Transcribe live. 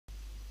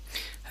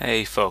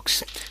Hey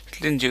folks,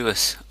 Glyn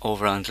Dewis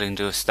over on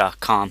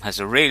glyndewis.com has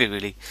a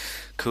really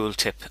cool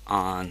tip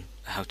on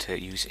how to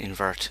use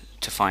invert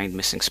to find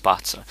missing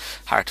spots, or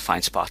hard to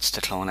find spots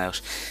to clone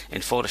out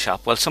in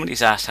Photoshop. Well,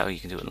 somebody's asked how you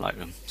can do it in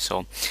Lightroom.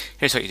 So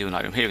here's what you do in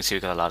Lightroom. Here you can see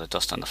we've got a lot of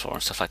dust on the floor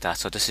and stuff like that.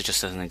 So this is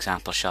just an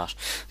example shot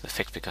that I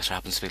fixed because there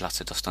happens to be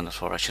lots of dust on the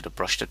floor. I should have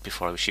brushed it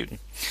before I was shooting.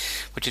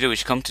 What you do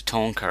is you come to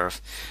tone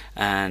curve,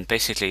 and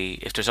basically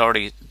if there's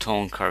already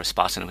tone curve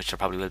spots in it, which there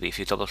probably will be, if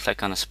you double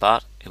click on a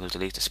spot it will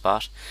delete the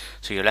spot.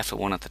 So you're left with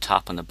one at the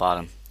top and the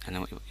bottom, and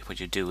then what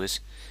you do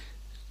is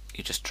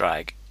you just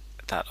drag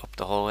that up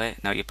the whole way.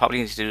 Now you probably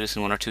need to do this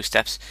in one or two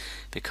steps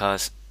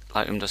because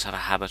Lightroom does have a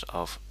habit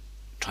of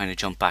trying to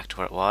jump back to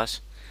where it was,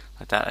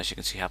 like that, as you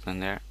can see happening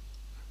there.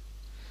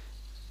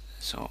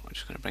 So I'm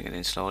just going to bring it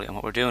in slowly, and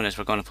what we're doing is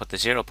we're going to put the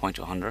 0 point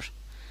to 100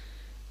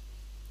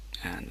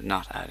 and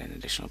not add in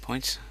additional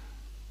points.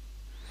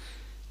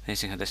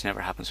 Amazing how this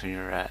never happens when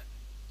you're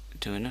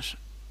doing it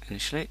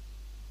initially.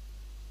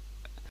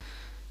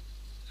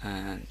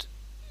 And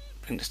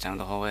bring this down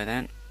the whole way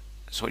then.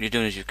 So what you're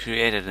doing is you've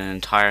created an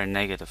entire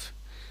negative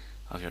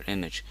of your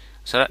image.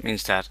 So that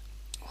means that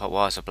what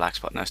was a black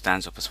spot now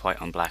stands up as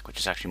white on black, which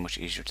is actually much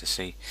easier to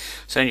see.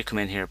 So then you come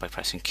in here by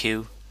pressing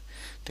Q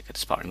to get the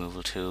spot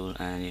removal tool,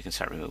 and you can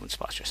start removing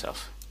spots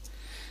yourself.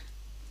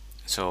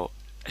 So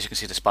as you can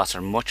see, the spots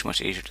are much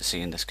easier to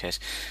see in this case.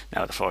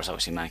 Now the floor is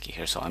obviously manky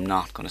here, so I'm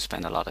not going to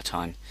spend a lot of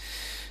time.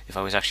 If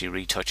I was actually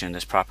retouching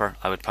this proper,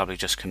 I would probably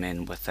just come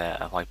in with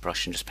a white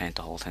brush and just paint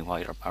the whole thing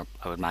white, or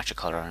I would match a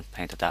colour and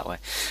paint it that way.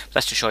 But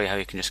that's to show you how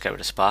you can just get rid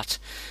of spots.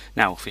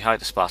 Now if we hide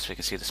the spots, we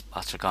can see the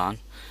spots are gone,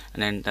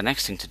 and then the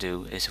next thing to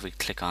do is if we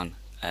click on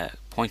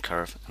point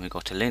curve and we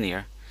go to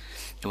linear,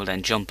 it will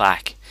then jump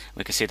back.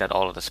 We can see that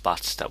all of the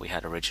spots that we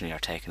had originally are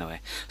taken away.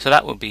 So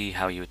that would be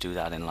how you would do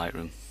that in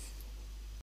Lightroom.